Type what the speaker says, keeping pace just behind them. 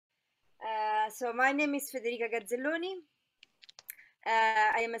So my name is Federica Gazzelloni.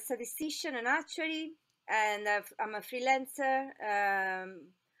 I am a statistician and actuary, and I'm a freelancer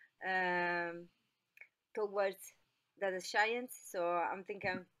towards data science. So I'm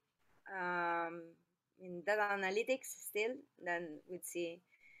thinking in data analytics still, then we'll see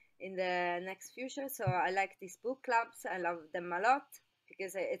in the next future. So I like these book clubs. I love them a lot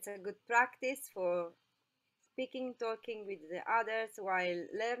because it's a good practice for speaking, talking with the others while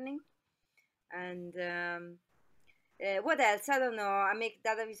learning. And what else? I don't know. I make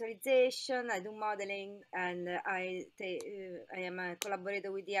data visualization, I do modeling, and I am a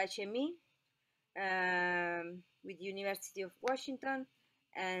collaborator with the HME, with University of Washington,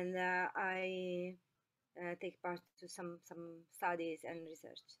 and I take part to some studies and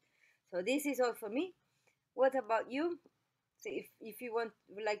research. So this is all for me. What about you? So if you would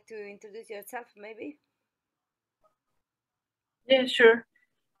like to introduce yourself, maybe. Yeah, sure.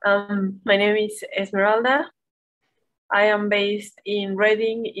 My name is Esmeralda. I am based in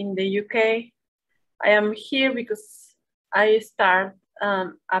Reading in the UK. I am here because I start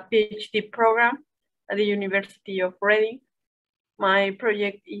a PhD program at the University of Reading. My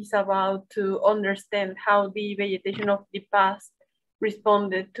project is about to understand how the vegetation of the past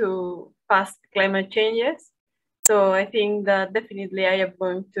responded to past climate changes. So I think that definitely I am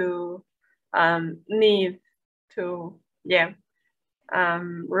going to need to,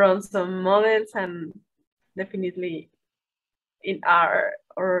 run some models, and definitely in R,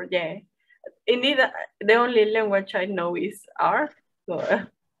 or indeed the only language I know is R, so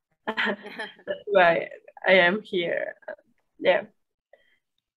that's why I am here. Yeah,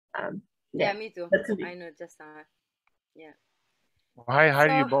 me too. I know just R. Yeah. Well, hi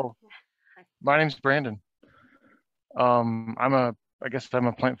to you both. My name's Brandon. I guess I'm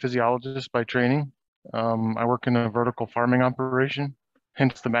a plant physiologist by training. I work in a vertical farming operation,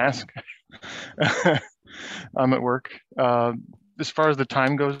 hence the mask. I'm at work. As far as the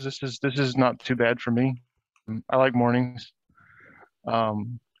time goes, this is not too bad for me. I like mornings.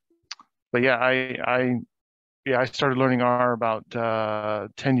 But yeah, I started learning R about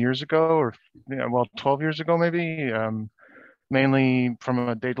 10 years ago, or 12 years ago maybe. Mainly from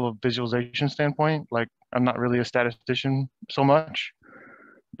a data visualization standpoint. Like, I'm not really a statistician so much,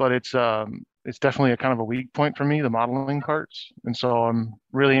 but it's definitely a kind of a weak point for me, the modeling parts. And so I'm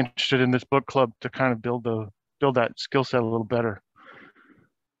really interested in this book club to kind of build that skill set a little better.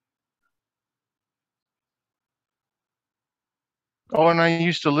 Oh, and I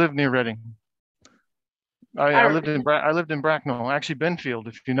used to live near Reading. I lived in Bracknell, actually Benfield,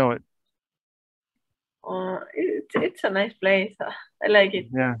 if you know it. It's a nice place. I like it.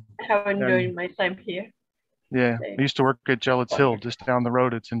 Yeah, I have enjoyed my time here. Yeah, I used to work at Gillett's Hill, just down the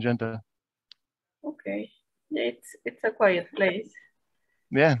road at Syngenta. Okay, yeah, it's a quiet place.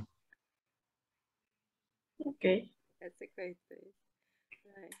 Yeah. Okay. That's a great place.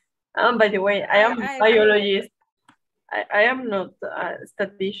 Nice. By the way, I am a biologist. I am not a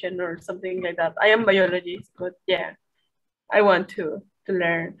statistician or something like that. I am biologist, but yeah, I want to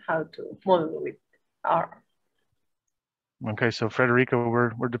learn how to model with R. Okay, so Federica,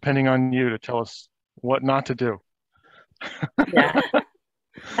 we're depending on you to tell us what not to do. Yeah.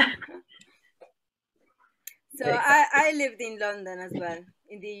 So I lived in London as well,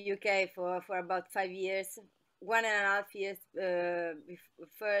 in the UK for about 5 years, 1.5 years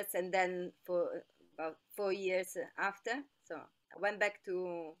first, and then for about 4 years after. So I went back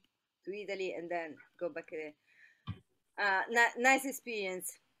to Italy and then go back there. Nice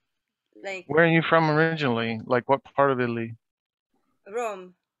experience. Like, where are you from originally? Like, what part of Italy?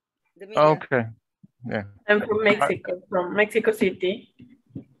 Rome, the middle. Okay, yeah. I'm from Mexico, from Mexico City.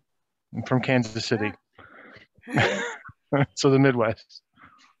 I'm from Kansas City. So the Midwest.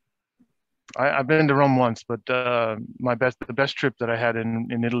 I've been to Rome once, but the best trip that I had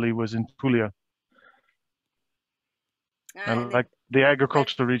in Italy was in Puglia. Like the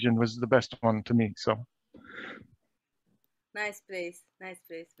agricultural region was the best one to me. So nice place,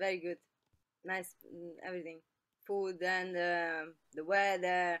 very good, nice everything, food and the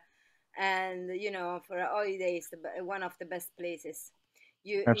weather, and for holidays, one of the best places.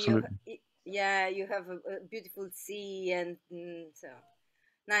 Absolutely. You have a beautiful sea, and so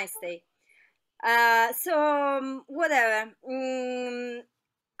nice day. So whatever.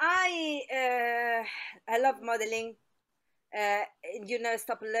 I love modeling. You never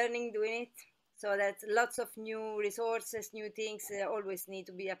stop learning doing it. So that's lots of new resources, new things always need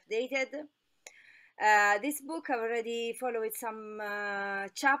to be updated. This book I've already followed some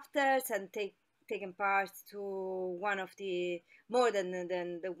chapters and taken part to one of the more than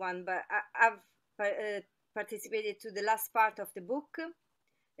the one, but I've participated to the last part of the book,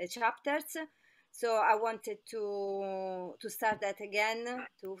 the chapters. So I wanted to start that again,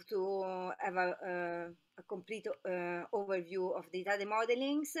 to have a complete overview of the data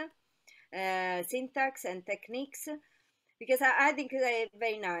modelings, syntax and techniques, because I think they're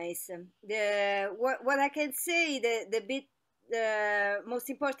very nice. What I can say, the most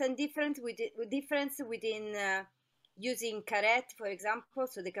important difference within using caret, for example,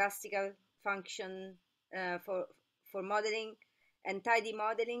 so the classical function for modeling, and tidy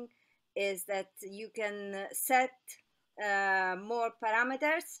modeling, is that you can set more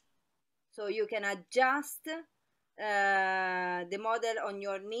parameters, so you can adjust the model on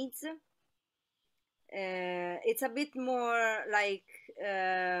your needs. It's a bit more like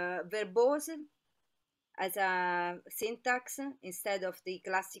verbose as a syntax instead of the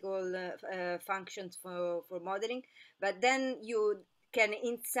classical functions for modeling, but then you can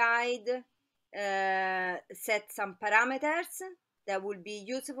inside set some parameters that will be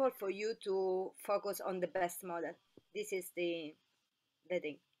useful for you to focus on the best model. This is the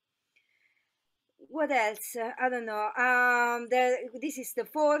thing. What else? I don't know. This is the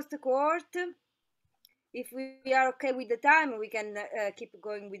 4th cohort. If we are okay with the time, we can keep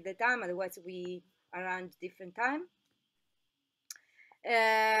going with the time. Otherwise, we arrange different time.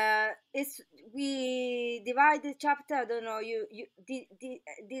 We divide the chapter. I don't know. You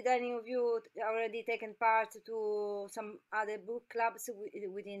did any of you already taken part to some other book clubs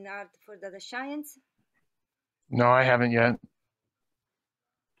within Art for Data Science? No, I haven't yet.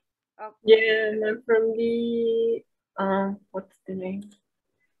 Okay. Yeah, I'm from the what's the name?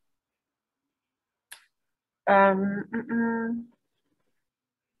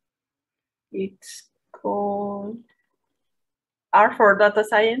 It's called R for Data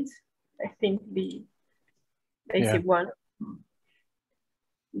Science. I think the basic one.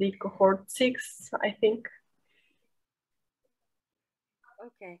 The cohort 6, I think.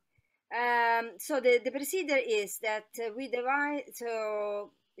 Okay. So the procedure is that we divide.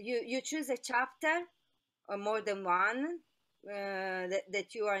 So you choose a chapter or more than one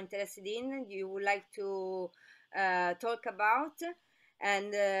that you are interested in, you would like to talk about,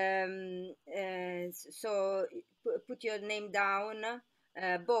 and so put your name down,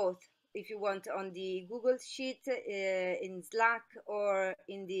 both if you want on the Google Sheet, in Slack, or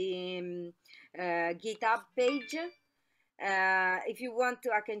in the GitHub page. If you want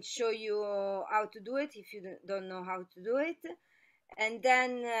to, I can show you how to do it if you don't know how to do it. And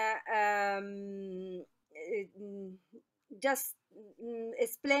then just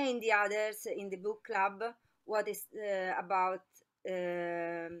explain the others in the book club what is about,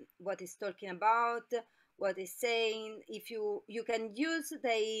 what is talking about, what is saying. If you can use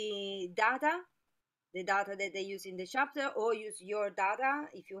the data that they use in the chapter, or use your data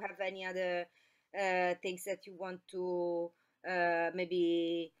if you have any other things that you want to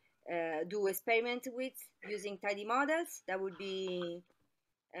maybe do experiment with using tidy models. That would be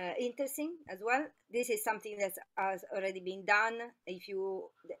interesting as well. This is something that has already been done. If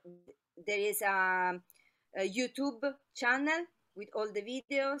you there is a YouTube channel with all the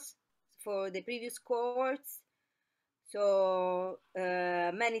videos for the previous cohorts. So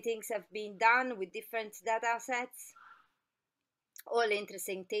many things have been done with different data sets, all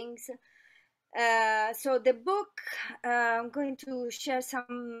interesting things. So the book, I'm going to share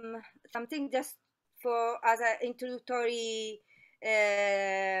something just for as an introductory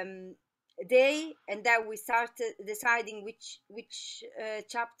day, and then we start deciding which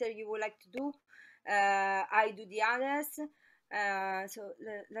chapter you would like to do. I do the others. So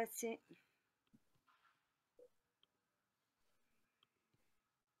let's see.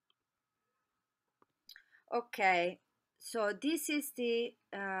 Okay, so this is the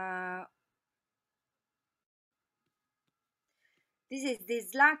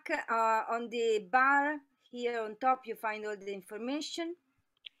Slack. On the bar here on top, you find all the information.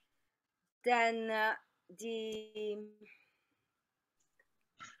 Then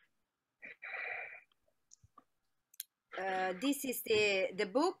this is the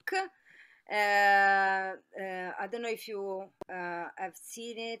book. I don't know if you have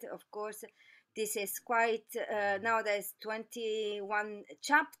seen it. Of course, this is quite now there's 21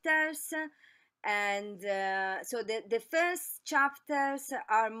 chapters, and so the first chapters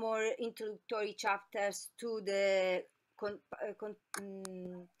are more introductory chapters to the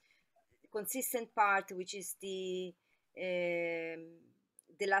consistent part, which is the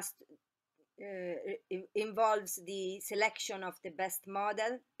last. Involves the selection of the best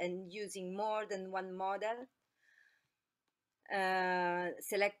model and using more than one model,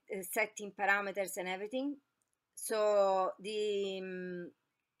 setting parameters and everything. So the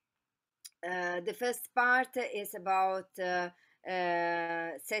first part is about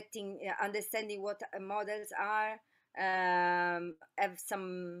understanding what models are, have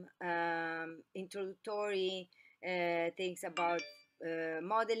some introductory things about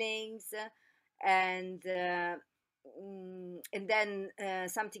modelings, and then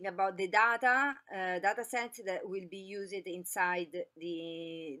something about the data set that will be used inside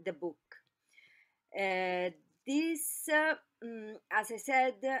the book. This, as I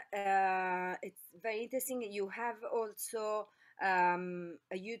said, it's very interesting. You have also a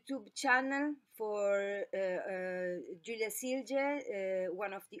YouTube channel for Julia Silge,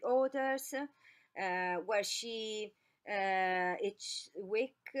 one of the authors, where she each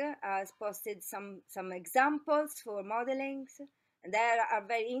week has posted some examples for modelings, and they are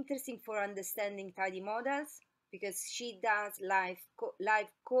very interesting for understanding 3D models, because she does live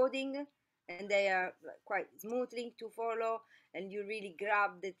coding, and they are quite smoothly to follow, and you really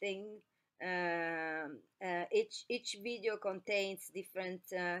grab the thing. Each video contains different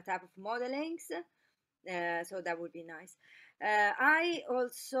type of modelings, so that would be nice. I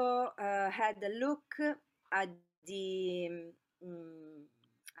also had a look at the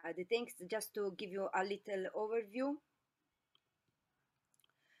things, just to give you a little overview.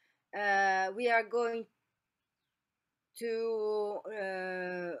 We are going to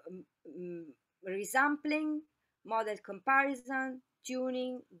resampling, model comparison,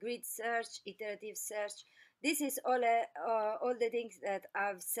 tuning, grid search, iterative search. This is all the things that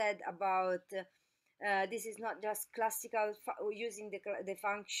I've said about. This is not just classical using the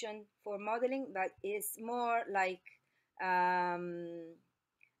function for modeling, but it's more like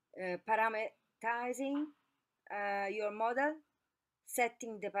parameterizing your model,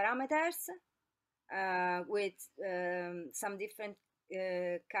 setting the parameters with some different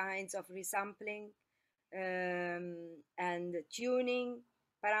kinds of resampling and tuning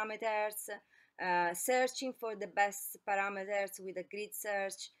parameters, searching for the best parameters with a grid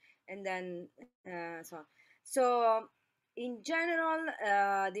search, and then so on. So in general,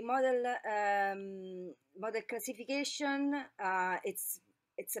 the model classification, it's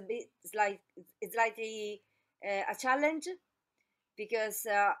a bit it's slightly a challenge, because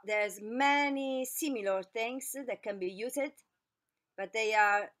there's many similar things that can be used, but they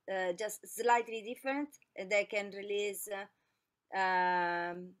are just slightly different, and they can release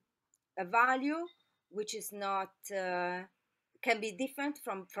a value which is not can be different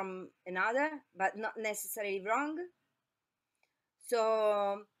from another, but not necessarily wrong.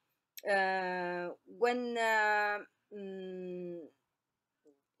 So when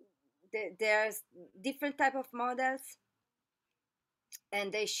there's different type of models,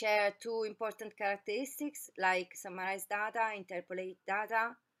 and they share two important characteristics, like summarize data, interpolate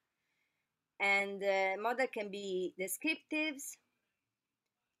data, and model can be descriptives.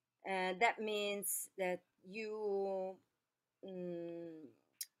 That means that you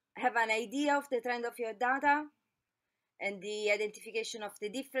have an idea of the trend of your data, and the identification of the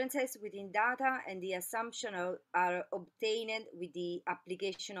differences within data and the assumption are obtained with the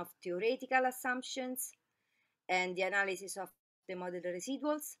application of theoretical assumptions and the analysis of the model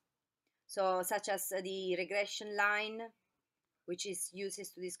residuals, so such as the regression line, which is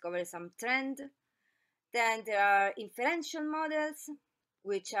used to discover some trend. Then there are inferential models,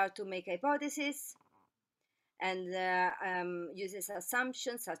 which are to make hypotheses and uses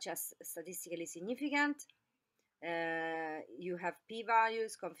assumptions such as statistically significant. You have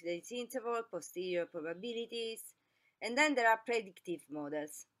p-values, confidence interval, posterior probabilities. And then there are predictive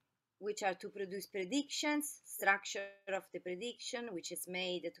models, which are to produce predictions, structure of the prediction, which is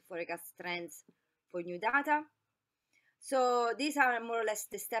made to forecast trends for new data. So these are more or less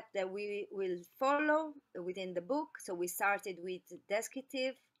the steps that we will follow within the book. So we started with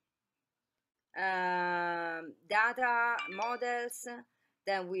descriptive data models,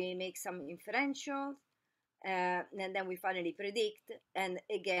 then we make some inferential, and then we finally predict, and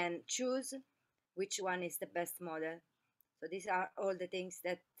again choose which one is the best model. So these are all the things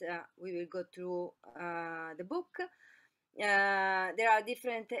that we will go through the book. There are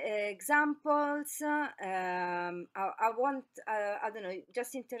different examples. I want, I don't know,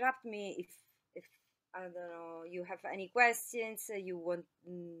 just interrupt me if I don't know, you have any questions, you want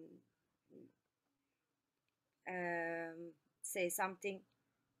say something,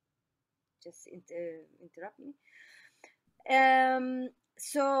 just interrupt me.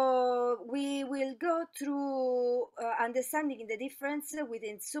 So we will go through understanding the difference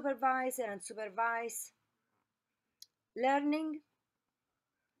within supervised and unsupervised learning.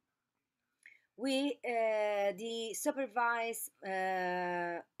 The supervised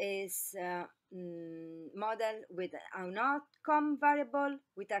is model with an outcome variable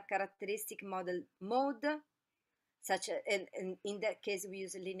with a characteristic model mode. such as, in that case, we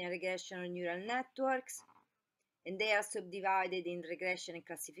use linear regression or neural networks, and they are subdivided in regression and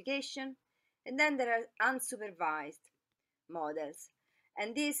classification. And then there are unsupervised models,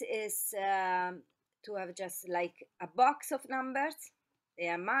 and this is to have just like a box of numbers. They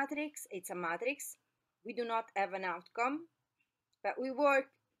are matrix. It's a matrix. We do not have an outcome, but we work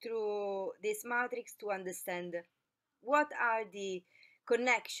through this matrix to understand what are the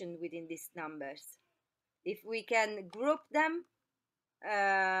connections within these numbers. If we can group them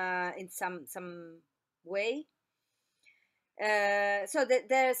in some way. So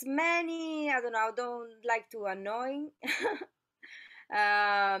there's many, I don't know, I don't like to annoy.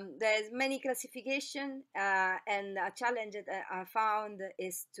 There's many classification, and a challenge that I found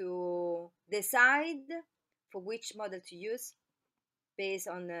is to decide for which model to use based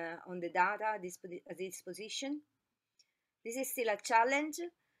on the data at disposition. This is still a challenge.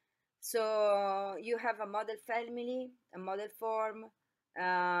 So you have a model family, a model form,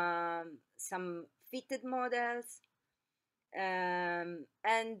 some fitted models, and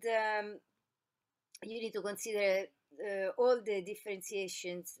you need to consider all the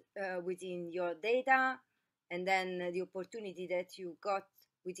differentiations within your data, and then the opportunity that you got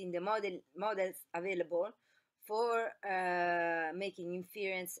within the models available for making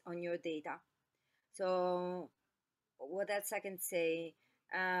inference on your data. So what else I can say?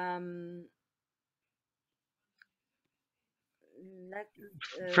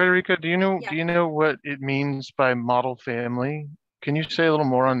 Federica, do you know what it means by model family? Can you say a little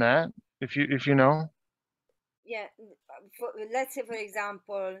more on that, if you know? Yeah, let's say for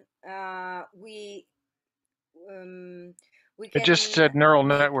example, we can. It just said neural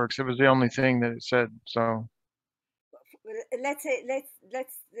networks. It was the only thing that it said. So let's say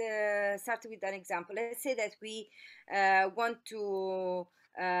let's start with an example. Let's say that we want to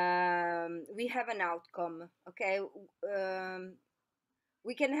we have an outcome. Okay,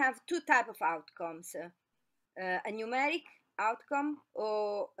 we can have two types of outcomes: a numeric outcome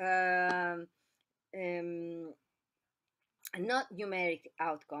or a not numeric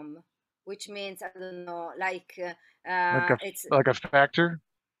outcome, which means, I don't know, like it's like a factor, a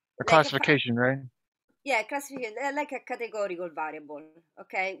like classification, right? Yeah, classification, like a categorical variable.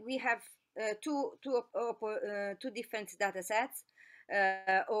 Okay, we have two different data sets,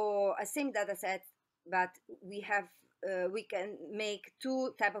 or a same data set, but we have we can make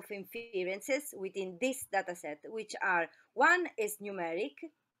two type of inferences within this data set, which are, one is numeric.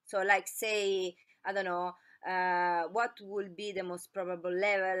 So like, say, I don't know, what will be the most probable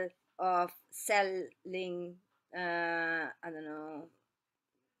level of selling, I don't know,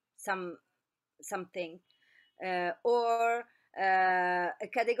 something, or a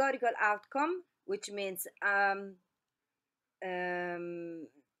categorical outcome, which means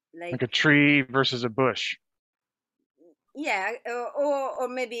like a tree versus a bush. Yeah, or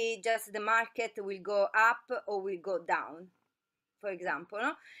maybe just the market will go up or will go down, for example.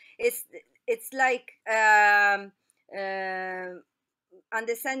 No? It's like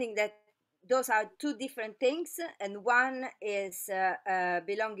understanding that those are two different things, and one is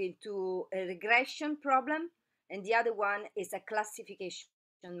belonging to a regression problem, and the other one is a classification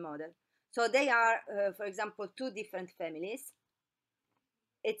model. So they are, for example, two different families.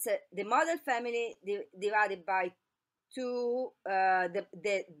 It's the model family divided by two,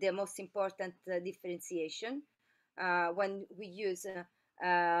 the most important differentiation when we use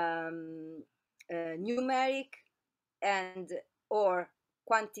numeric and or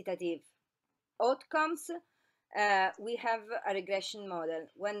quantitative outcomes. We have a regression model.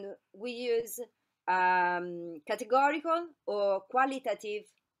 When we use categorical or qualitative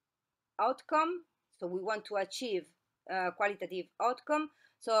outcome, so we want to achieve qualitative outcome,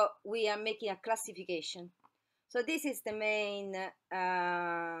 so we are making a classification. So this is the main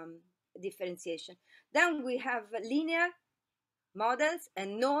differentiation. Then we have linear models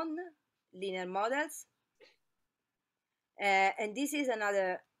and non-linear models, and this is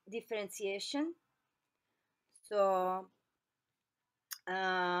another differentiation. So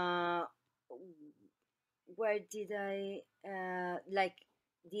where did I like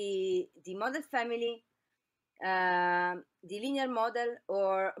the model family, the linear model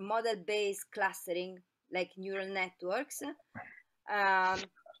or model-based clustering, like neural networks.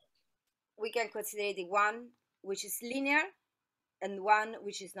 We can consider the one which is linear and one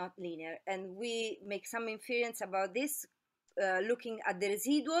which is not linear, and we make some inference about this looking at the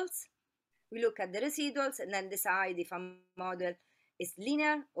residuals. We look at the residuals and then decide if a model is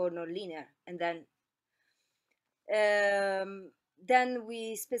linear or non-linear, and then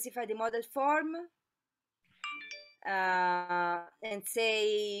we specify the model form and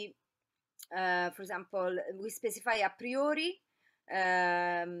say for example, we specify a priori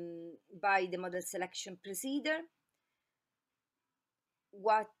by the model selection procedure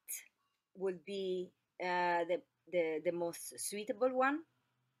what would be the most suitable one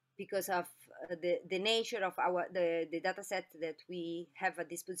because of the nature of the data set that we have at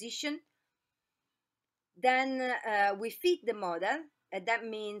disposition. Then we fit the model, and that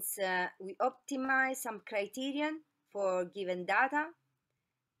means we optimize some criterion for given data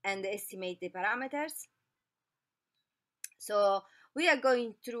and estimate the parameters. So we are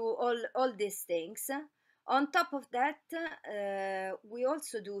going through all these things. On top of that, we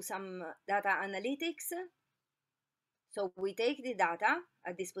also do some data analytics. So we take the data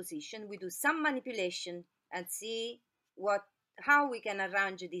at disposition, we do some manipulation and see how we can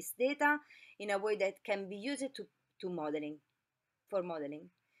arrange this data in a way that can be used for modeling.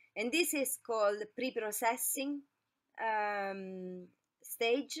 And this is called pre-processing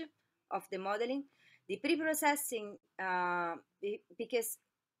stage of the modeling. The pre-processing, because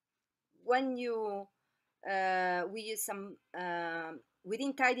when we use some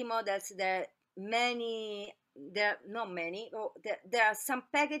within tidy models, there are some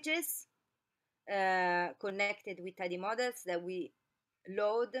packages connected with tidy models that we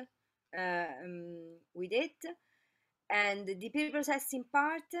load with it, and the pre-processing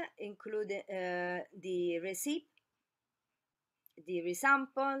part include the receipt, the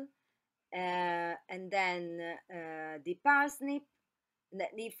resample, and then the parsnip.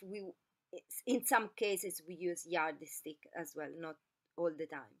 That if we, in some cases, we use yardstick as well, not all the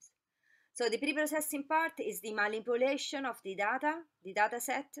times. So the pre-processing part is the manipulation of the data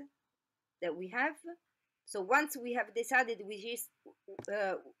set that we have. So once we have decided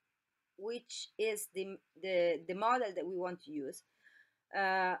which is the model that we want to use,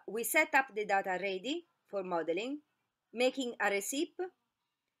 we set up the data ready for modeling, making a recipe.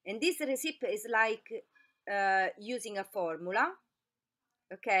 And this recipe is like using a formula,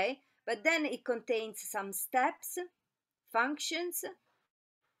 okay? But then it contains some steps, functions,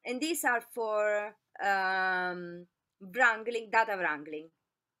 and these are for data wrangling.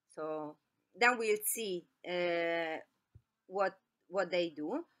 So then we'll see what they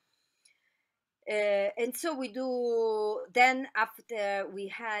do. And so we do, then after we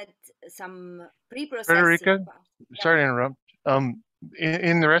had some pre-processing. Federica, sorry to interrupt.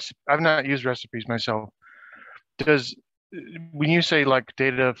 In the recipe, I've not used recipes myself. When you say like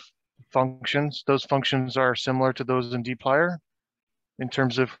data functions, those functions are similar to those in dplyr in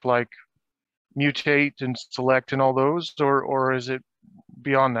terms of like mutate and select and all those, or is it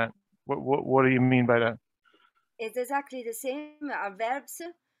beyond that? What do you mean by that? It's exactly the same, are verbs,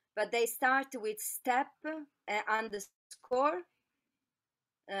 but they start with step underscore,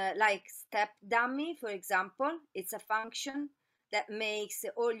 like step dummy, for example. It's a function that makes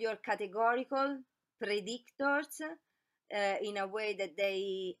all your categorical predictors in a way that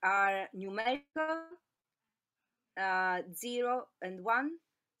they are numerical, 0 and 1.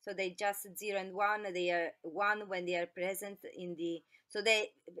 So they just 0 and 1, they are 1 when they are present in the, so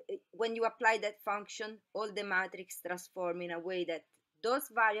when you apply that function, all the matrix transform in a way that those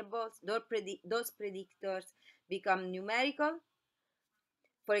variables, those predictors become numerical,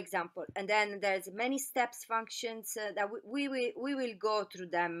 for example. And then there's many steps functions that we will go through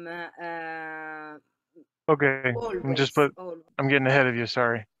them. Okay, always. I'm getting ahead of you,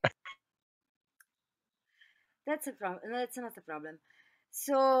 sorry. That's a problem. No, that's not a problem.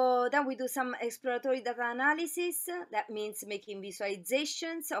 So then we do some exploratory data analysis. That means making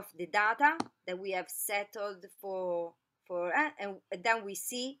visualizations of the data that we have settled for and then we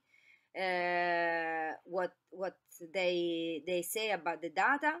see what they say about the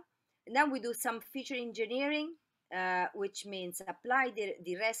data. And then we do some feature engineering, which means apply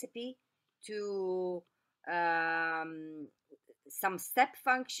the recipe to some step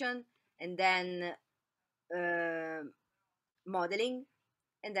function, and then modeling,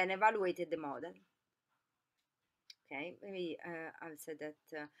 and then evaluated the model. Okay, maybe I'll say that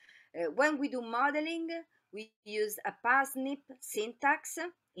when we do modeling, we use a parsnip syntax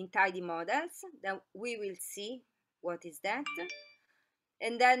in tidy models. Then we will see what is that.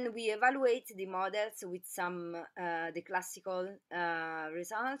 And then we evaluate the models with some the classical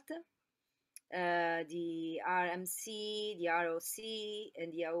result, the RMC, the ROC,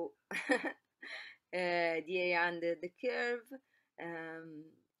 and the AO. and the curve,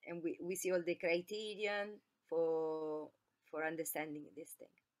 and we see all the criterion for understanding this thing.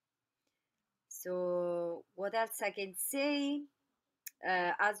 So what else I can say?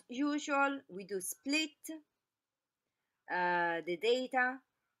 As usual, we do split the data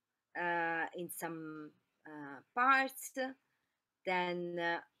in some parts.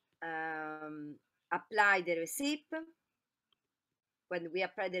 Then apply the recipe. When we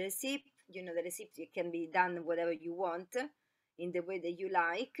apply the recipe, you know, the recipe can be done whatever you want in the way that you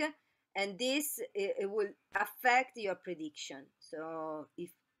like, and this it will affect your prediction. So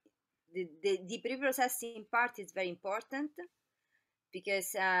if the pre-processing part is very important,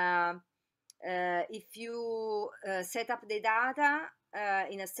 because if you set up the data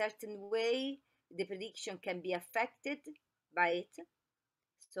in a certain way, the prediction can be affected by it.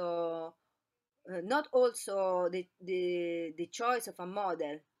 So not also the choice of a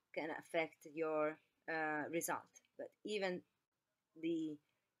model can affect your result, but even the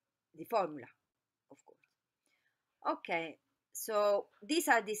formula, of course. Okay, so these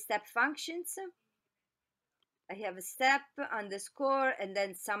are the step functions. I have a step, underscore, and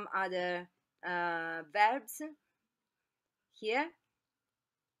then some other verbs here.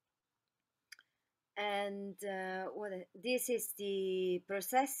 And this is the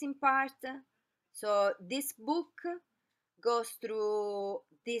processing part. So this book goes through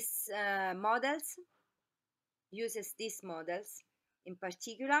these models, uses these models in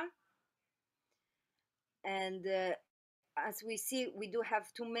particular. And as we see, we do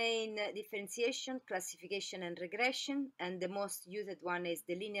have two main differentiation, classification and regression. And the most used one is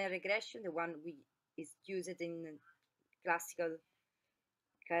the linear regression, the one is used in classical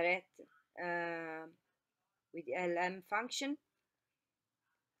caret with the LM function.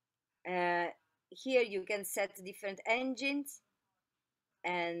 Here you can set different engines,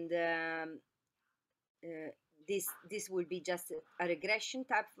 and this will be just a regression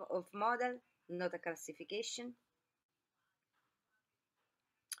type of model, not a classification.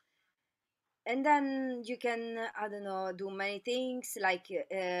 And then you can, I don't know, do many things, like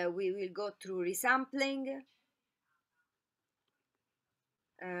we will go through resampling,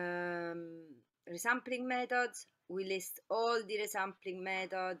 resampling methods. We list all the resampling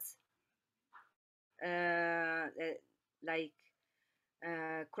methods, like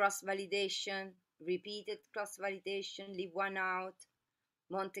cross-validation, repeated cross-validation, leave one out,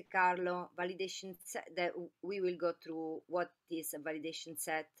 Monte Carlo validation set. That we will go through what is a validation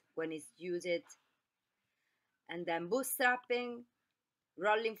set when it's used, and then bootstrapping,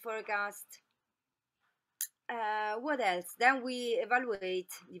 rolling forecast. What else? Then we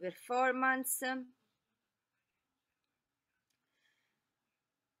evaluate the performance,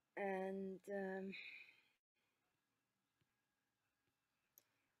 and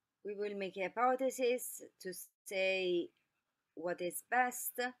we will make a hypothesis to say what is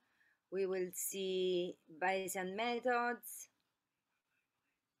best. We will see Bayesian methods,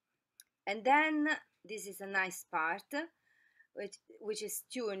 and then this is a nice part, which is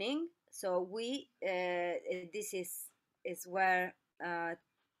tuning. So we this is where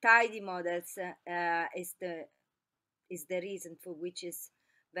tidy models is the reason for which is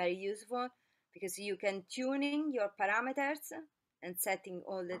very useful, because you can tuning your parameters and setting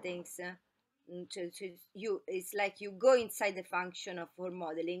all the things to you. It's like you go inside the function of for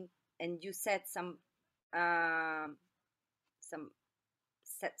modeling and you set some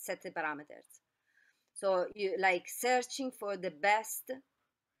set the parameters. So you like searching for the best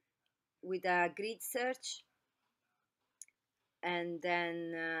with a grid search, and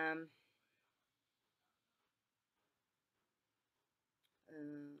then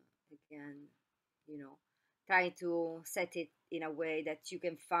again, you know, try to set it in a way that you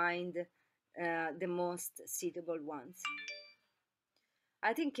can find the most suitable ones.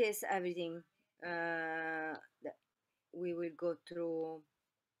 I think is everything that we will go through,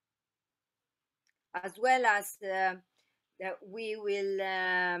 as well as that we will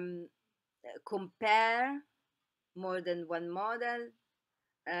compare more than one model.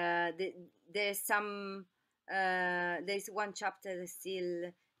 There's one chapter that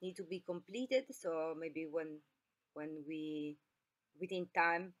still need to be completed, so maybe when we within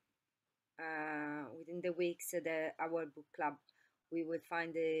time, within the weeks, our book club, we will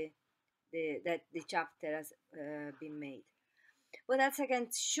find that the chapter has been made. What else I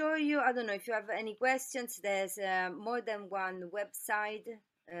can show you? I don't know if you have any questions. There's more than one website.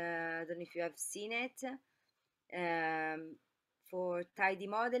 I don't know if you have seen it, for tidy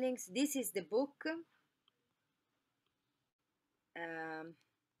modelings. This is the book.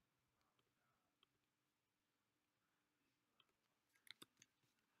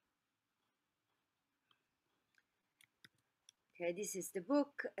 Okay, this is the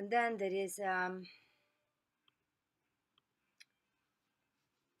book, and then there is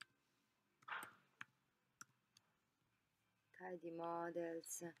tidy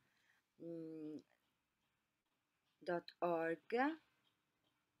models .org.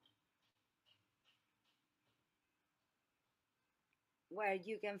 where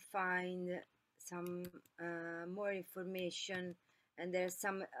you can find some more information, and there's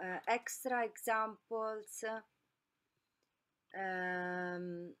some extra examples.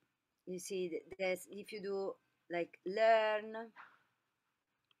 You see, there's, if you do like learn,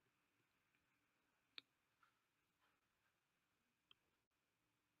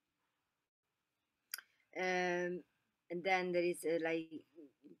 and then there is like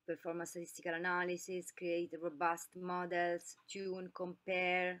perform a statistical analysis, create robust models, tune,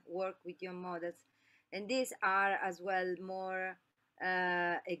 compare, work with your models, and these are as well more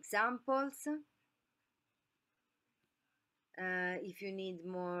examples. If you need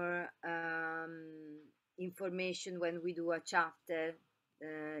more information when we do a chapter,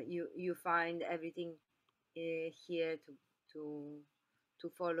 you find everything here to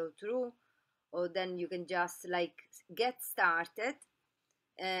follow through, or then you can just like get started,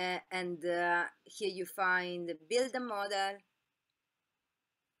 and here you find build a model,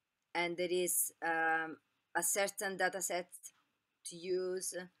 and there is a certain data set to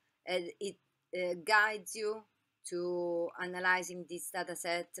use, and it guides you to analyzing this data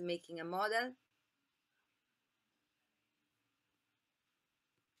set, making a model.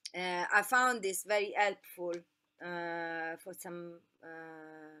 I found this very helpful for some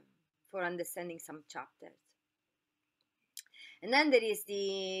for understanding some chapters. And then there is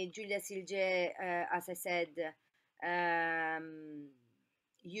the Giulia Silge, as I said,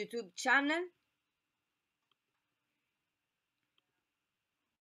 YouTube channel,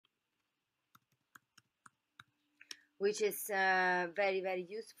 which is very, very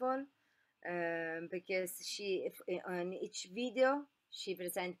useful, because she, on each video, she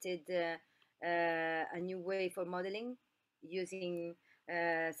presented a new way for modeling using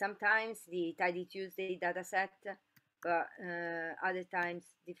sometimes the Tidy Tuesday dataset, but other times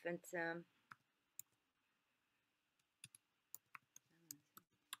different.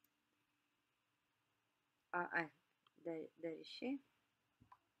 There is she.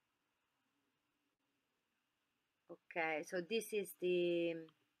 Okay, so this is the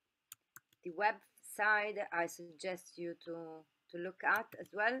website I suggest you to look at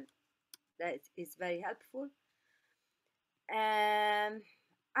as well. That is very helpful. I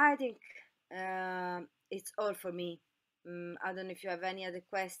think it's all for me. I don't know if you have any other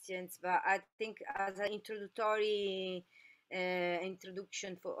questions, but I think as an introductory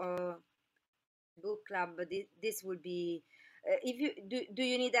introduction for book club, this would be. If you do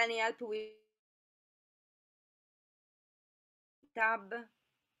you need any help with tab?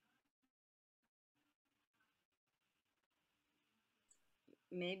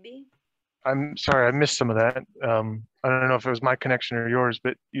 Maybe. I'm sorry, I missed some of that. I don't know if it was my connection or yours,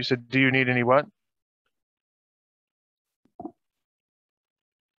 but you said, do you need any what?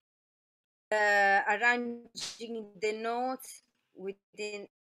 Arranging the notes with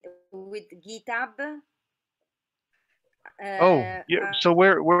GitHub. Oh, yeah. So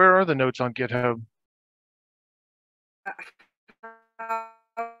where are the notes on GitHub? How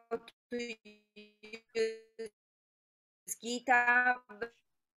to use GitHub.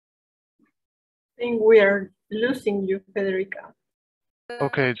 I think we are losing you, Federica.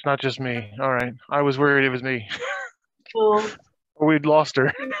 Okay, it's not just me. All right. I was worried it was me. Oh, We'd lost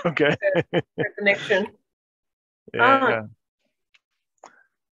her. Okay. her connection. Yeah.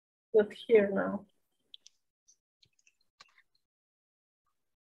 Not here now.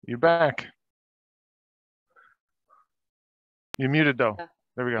 You're back. You're muted though.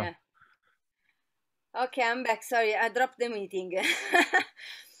 There we go. Yeah. Okay, I'm back. Sorry, I dropped the meeting.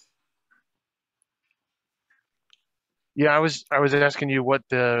 Yeah, I was asking you what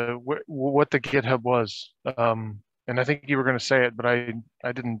the GitHub was, and I think you were going to say it, but I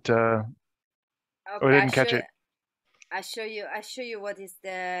didn't. Okay, I didn't catch it. I show you what is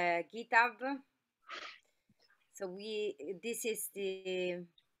the GitHub. So this is the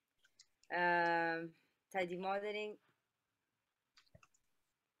tidy modeling,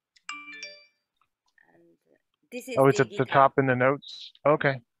 and this is it's at the top in the notes.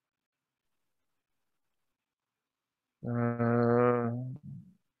 Okay.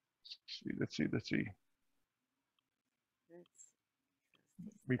 Let's see.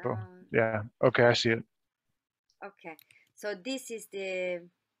 Repo. Yeah. Okay, I see it. Okay, so this is the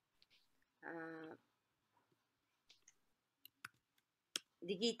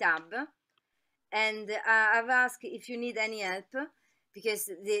GitHub, and I've asked if you need any help, because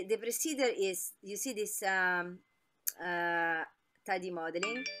the procedure is, you see this tidy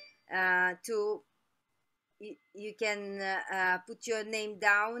modeling, you can put your name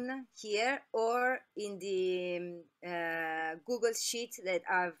down here or in the Google Sheet that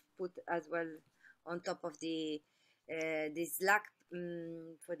I've put as well on top of the Slack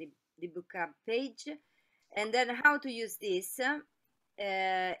for the book club page. And then how to use this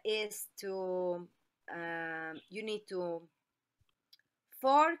is to you need to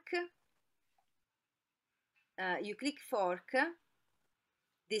fork. You click fork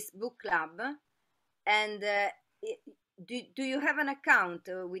this book club, and do you have an account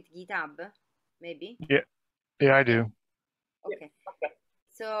with GitHub? Maybe. Yeah, I do. Okay.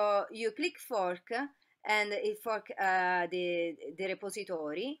 So you click fork, and it fork the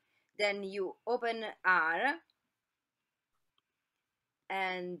repository. Then you open R,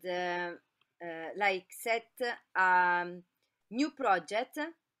 and like set new project.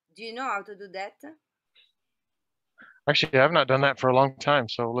 Do you know how to do that? Actually, I've not done that for a long time,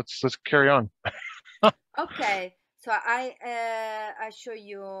 so let's carry on. Okay, so I show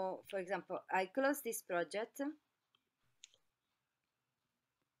you, for example, I close this project.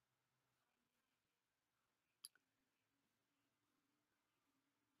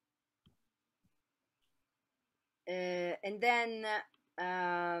 And then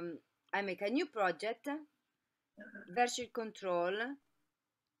I make a new project, version control.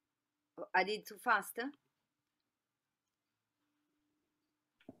 Oh, I did too fast.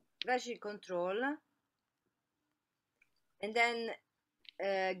 Version control, and then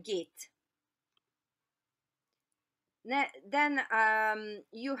git. Then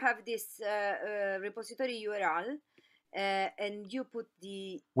you have this repository URL, and you put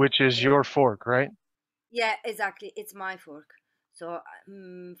the, Which is your fork, right? yeah, exactly, it's my fork. So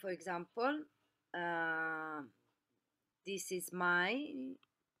for example, this is my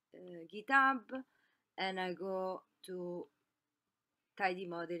GitHub, and I go to tidy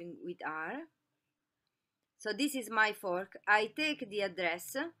modeling with R. So this is my fork. I take the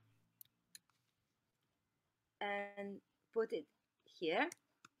address and put it here.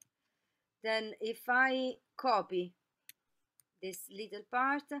 Then if I copy this little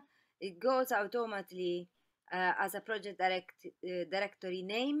part, it goes automatically as a project directory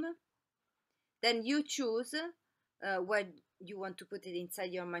name. Then you choose where you want to put it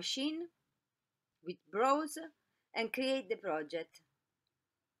inside your machine with browse and create the project.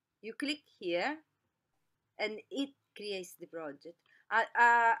 You click here and it creates the project.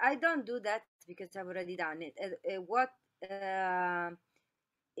 I don't do that because I've already done it. What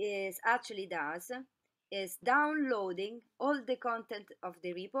is actually does is downloading all the content of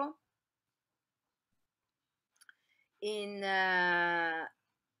the repo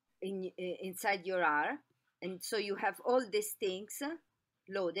inside your R, and so you have all these things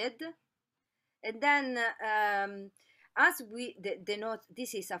loaded. And then as we the note,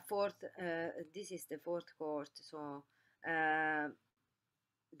 this is a fourth this is the fourth cohort, so the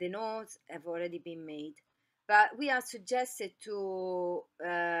notes have already been made, but we are suggested to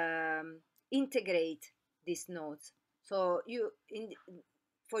integrate these notes. So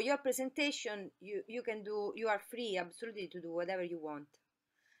for your presentation, you can do, you are free absolutely to do whatever you want.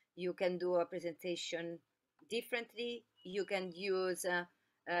 You can do a presentation differently. You can use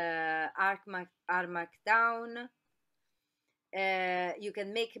R Markdown. You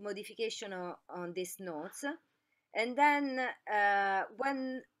can make modification on these notes. And then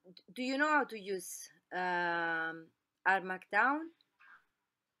when do you know how to use R Markdown?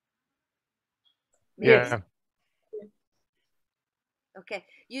 Yeah. Okay,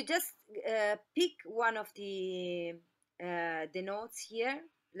 you just pick one of the notes here.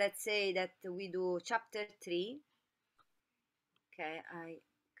 Let's say that we do chapter 3. Okay, I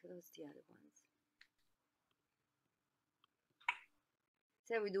close the other ones.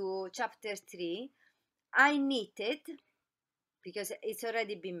 So we do chapter 3. I knit it because it's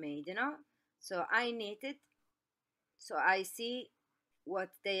already been made, you know. So I knit it, so I see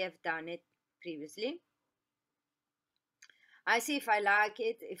what they have done it previously. I see if I like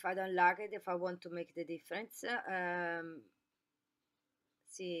it, if I don't like it, if I want to make the difference.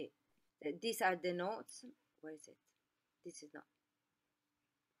 See, these are the notes. Where is it? This is not.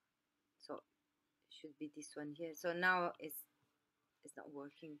 So it should be this one here. So now it's not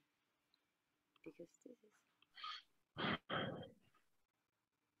working because this is,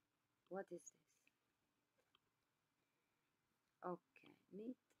 what is this? Okay,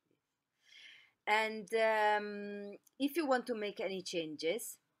 neat. And if you want to make any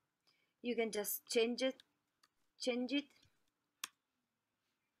changes, you can just change it,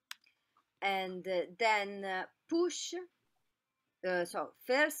 and then push. So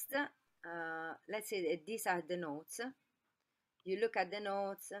first, let's say that these are the notes. You look at the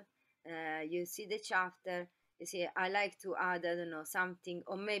notes, you see the chapter, you see I like to add, I don't know, something,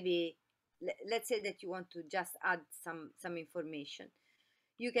 or maybe let's say that you want to just add some information.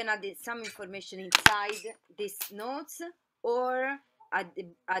 You can add some information inside these notes, or at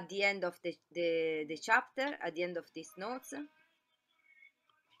the end of the chapter, at the end of these notes.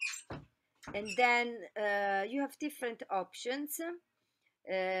 And then you have different options.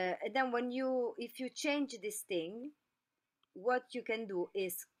 And then if you change this thing, what you can do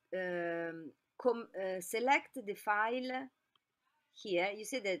is select the file here. You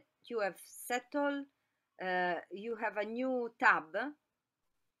see that you have settled, you have a new tab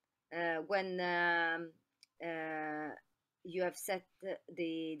when you have set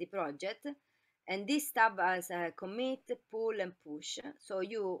the project, and this tab has a commit, pull, and push. So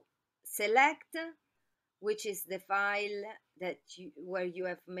you select which is the file that where you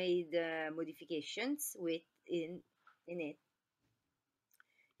have made modifications with in it.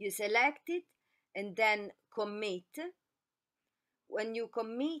 You select it and then commit. When you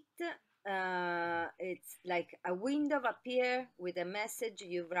commit, it's like a window appear with a message.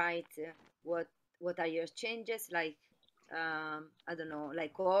 You write what are your changes, like I don't know,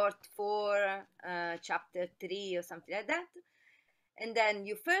 like Cohort 4, chapter 3 or something like that. And then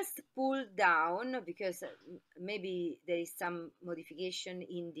you first pull down, because maybe there is some modification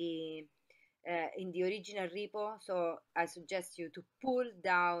in the original repo. So I suggest you to pull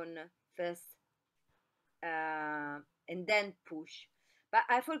down first and then push. But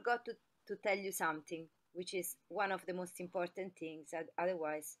I forgot to tell you something, which is one of the most important things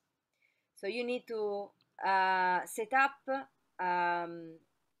otherwise. So you need to set up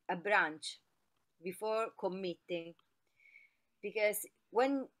a branch before committing, because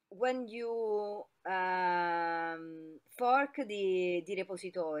when you fork the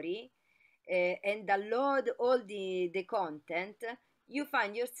repository and download all the content, you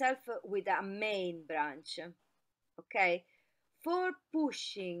find yourself with a main branch. Okay, for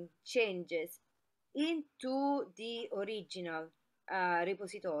pushing changes into the original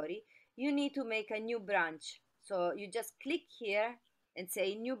repository, you need to make a new branch. So you just click here and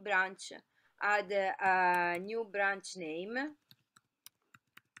say new branch, add a new branch name,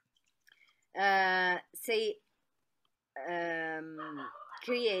 say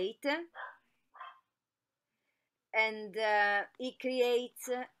create, and it creates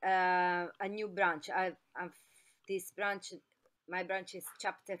a new branch. I've this branch, my branch is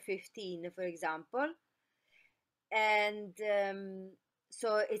chapter 15, for example, and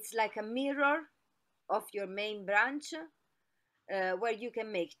so it's like a mirror of your main branch, where you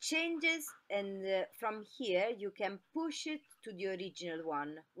can make changes, and from here you can push it to the original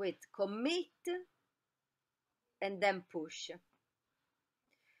one with commit and then push.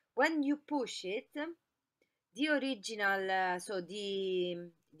 When you push it, the original, so the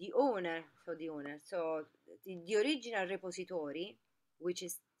owner, so the original repository, which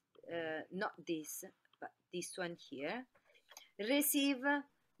is not this, but this one here, receive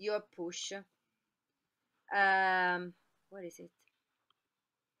your push. What is it?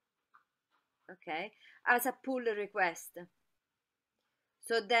 Okay, as a pull request.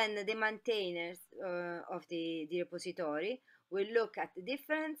 So then the maintainers of the repository will look at the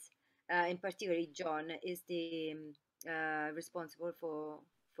difference. In particular, John is the responsible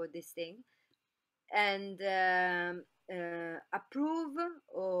for this thing, and approve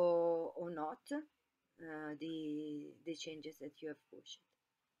or not the changes that you have pushed.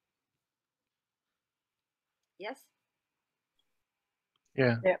 Yes.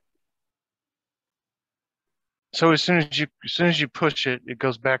 Yeah. Yeah. So as soon as you push it, it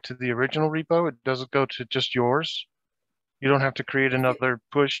goes back to the original repo. It doesn't go to just yours. You don't have to create another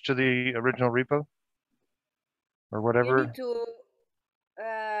push to the original repo or whatever. You need to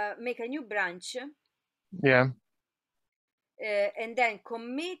make a new branch. Yeah. And then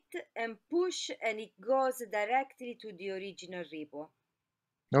commit and push, and it goes directly to the original repo.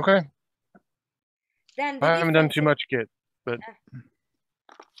 Okay. Then I haven't done too much Git, but yeah.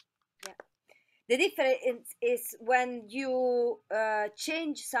 The difference is when you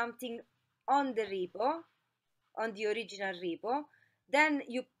change something on the repo, on the original repo, then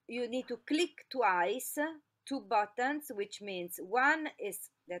you need to click twice, two buttons, which means one is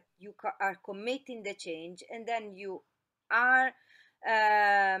that you are committing the change, and then you are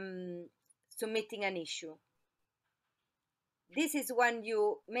submitting an issue. This is when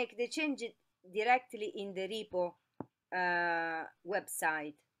you make the change directly in the repo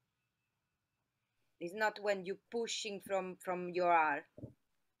website. It's not when you're pushing from your R.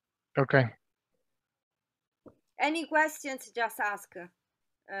 okay. Any questions, just ask.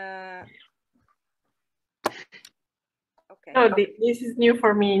 Okay. No, this is new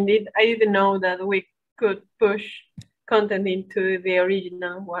for me indeed. I didn't know that we could push content into the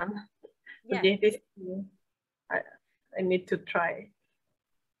original one. Yeah. But this, I need to try.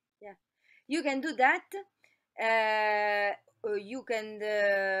 Yeah, you can do that, you can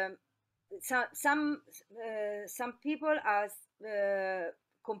some people have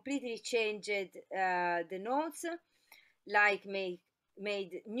completely changed the notes, like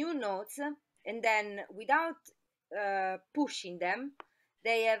made new notes, and then without pushing them,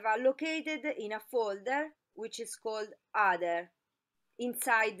 they have allocated in a folder which is called other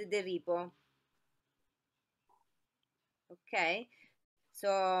inside the repo. Okay,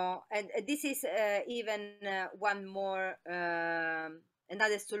 so and this is even one more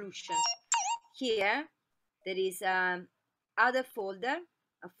another solution. Here there is other folder,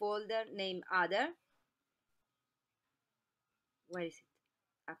 a folder named other. Where is it?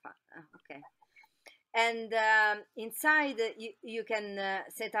 Okay. And inside you can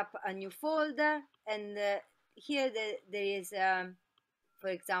set up a new folder, and here there is for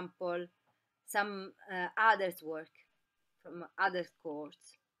example some others work from other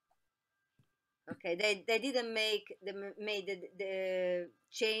cohorts. Okay, they didn't make the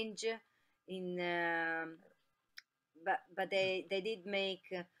change in but they did make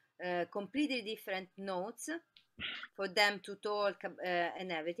completely different notes for them to talk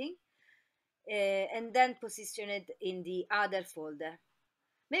and everything, and then position it in the other folder.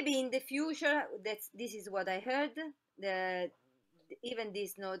 Maybe in the future, this is what I heard, even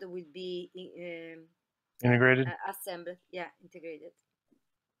this node will be integrated, assembled, yeah, integrated.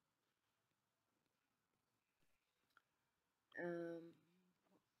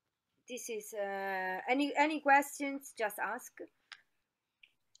 This is any questions, just ask.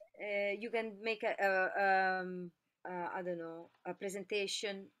 You can make I don't know, a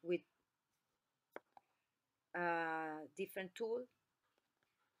presentation with different tool.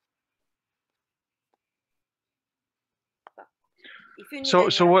 If you need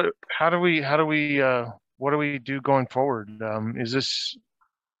so what? How do we what do we do going forward? Is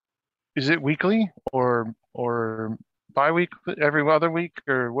it weekly or bi-weekly, every other week,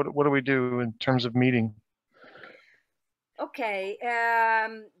 or what do we do in terms of meeting? Okay,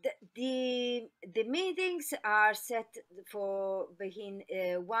 the meetings are set for begin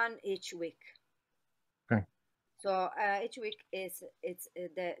one each week. Okay. So each week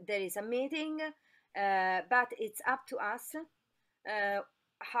there is a meeting, but it's up to us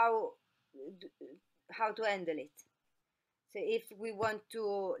how to handle it. So if we want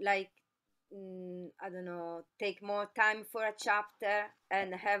to, like, I don't know, take more time for a chapter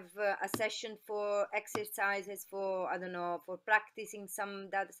and have a session for exercises for, I don't know, for practicing some,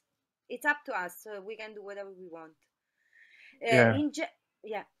 that's, it's up to us. So we can do whatever we want. Yeah.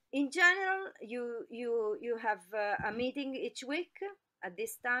 In general, you have a meeting each week at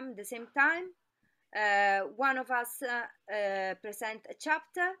this time, the same time. One of us present a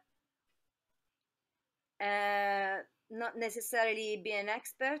chapter. Not necessarily be an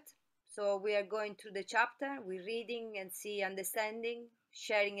expert. So we are going through the chapter, we're reading and understanding,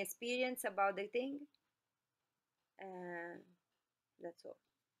 sharing experience about the thing. That's all.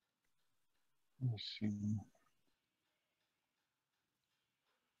 Let's see.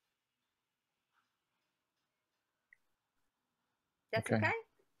 That's okay?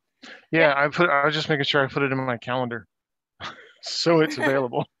 Yeah, I was just making sure I put it in my calendar so it's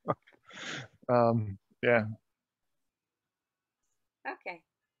available. Yeah. Okay.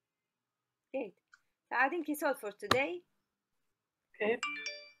 Great. So I think it's all for today. Okay.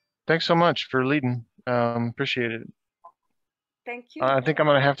 Thanks so much for leading. Appreciate it. Thank you. I think I'm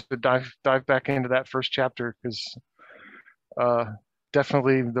gonna have to dive back into that first chapter, because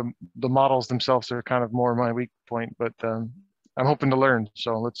definitely the models themselves are kind of more my weak point, but I'm hoping to learn.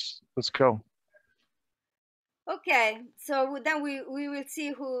 So let's go. Okay. So then we will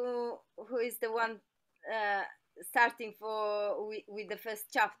see who is the one starting with the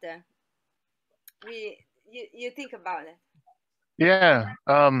first chapter. You think about it. Yeah.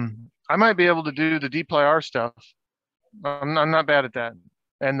 I might be able to do the dplyr stuff. I'm not bad at that,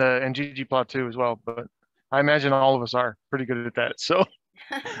 and ggplot too as well. But I imagine all of us are pretty good at that. So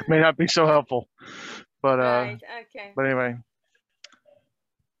may not be so helpful. But right. Okay. But anyway.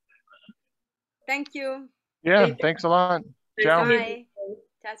 Thank you. Yeah. Thanks a lot. Ciao. Bye.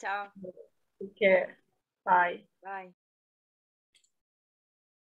 Ciao. Take care. Bye. Bye.